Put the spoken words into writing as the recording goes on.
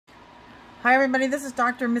Hi everybody, this is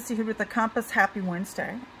Dr. Missy Hood with the Compass. Happy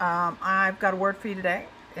Wednesday. I've got a word for you today,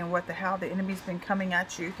 and how the enemy's been coming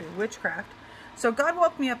at you through witchcraft. So God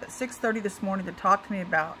woke me up at 6:30 this morning to talk to me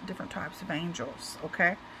about different types of angels,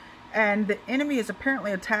 okay? And the enemy is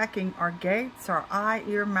apparently attacking our gates, our eye,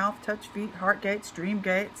 ear, mouth, touch, feet, heart gates, dream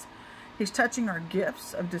gates. He's touching our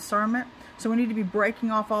gifts of discernment. So we need to be breaking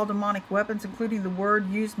off all demonic weapons, including the word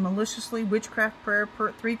used maliciously, witchcraft, prayer,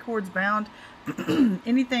 three cords bound,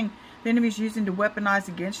 anything the enemy's using to weaponize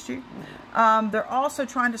against you. They're also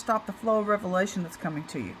trying to stop the flow of revelation that's coming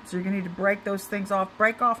to you. So you're going to need to break those things off.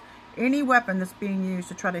 Break off any weapon that's being used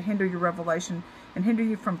to try to hinder your revelation and hinder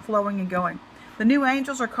you from flowing and going. The new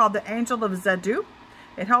angels are called the angel of Zadu.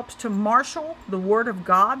 It helps to marshal the word of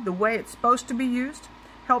God the way it's supposed to be used.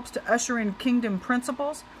 Helps to usher in kingdom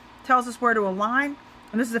principles. Tells us where to align.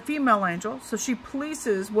 And this is a female angel, so she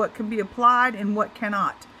polices what can be applied and what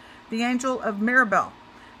cannot. The angel of Mirabel.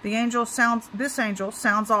 This angel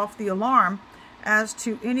sounds off the alarm as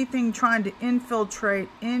to anything trying to infiltrate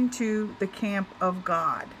into the camp of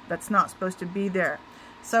God that's not supposed to be there.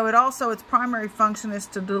 So its primary function is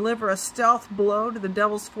to deliver a stealth blow to the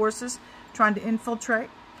devil's forces trying to infiltrate.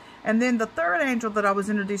 And then the third angel that I was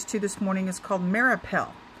introduced to this morning is called Maripel,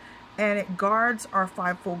 and it guards our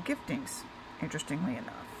fivefold giftings, interestingly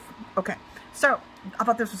enough. Okay, so I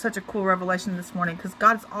thought this was such a cool revelation this morning, because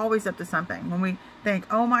God's always up to something when we think,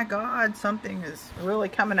 oh my God, something is really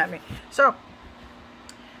coming at me. So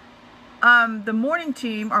our morning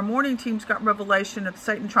team's got revelation of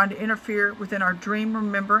Satan trying to interfere within our dream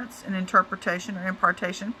remembrance and interpretation or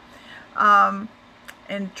impartation,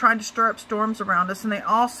 and trying to stir up storms around us. And they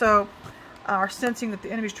also are sensing that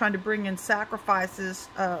the enemy's trying to bring in sacrifices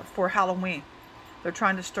for Halloween. They're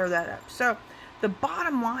trying to stir that up. So the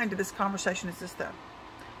bottom line to this conversation is this, though.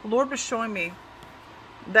 The Lord was showing me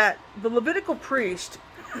that the Levitical priest,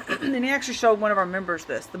 and he actually showed one of our members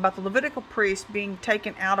this, about the Levitical priest being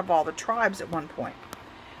taken out of all the tribes at one point.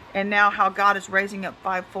 And now how God is raising up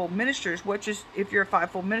fivefold ministers, which is, if you're a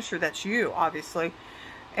fivefold minister, that's you, obviously.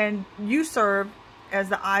 And you serve as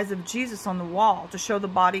the eyes of Jesus on the wall to show the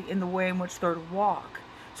body in the way in which they're to walk.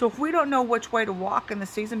 So if we don't know which way to walk in the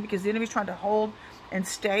season, because the enemy's trying to hold and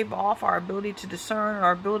stave off our ability to discern,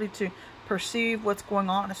 our ability to perceive what's going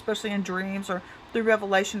on, especially in dreams or through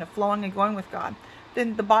revelation of flowing and going with God,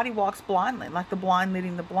 then the body walks blindly, like the blind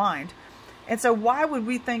leading the blind. And so why would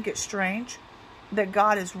we think it's strange that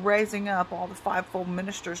God is raising up all the fivefold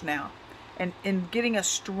ministers now and getting us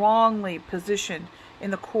strongly positioned in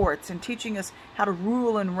the courts and teaching us how to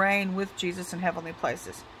rule and reign with Jesus in heavenly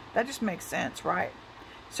places? That just makes sense, right?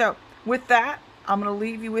 So with that, I'm going to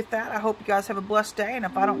leave you with that. I hope you guys have a blessed day. And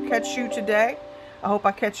if I don't catch you today, I hope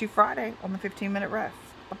I catch you Friday on the 15-minute ref.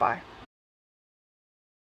 Bye-bye.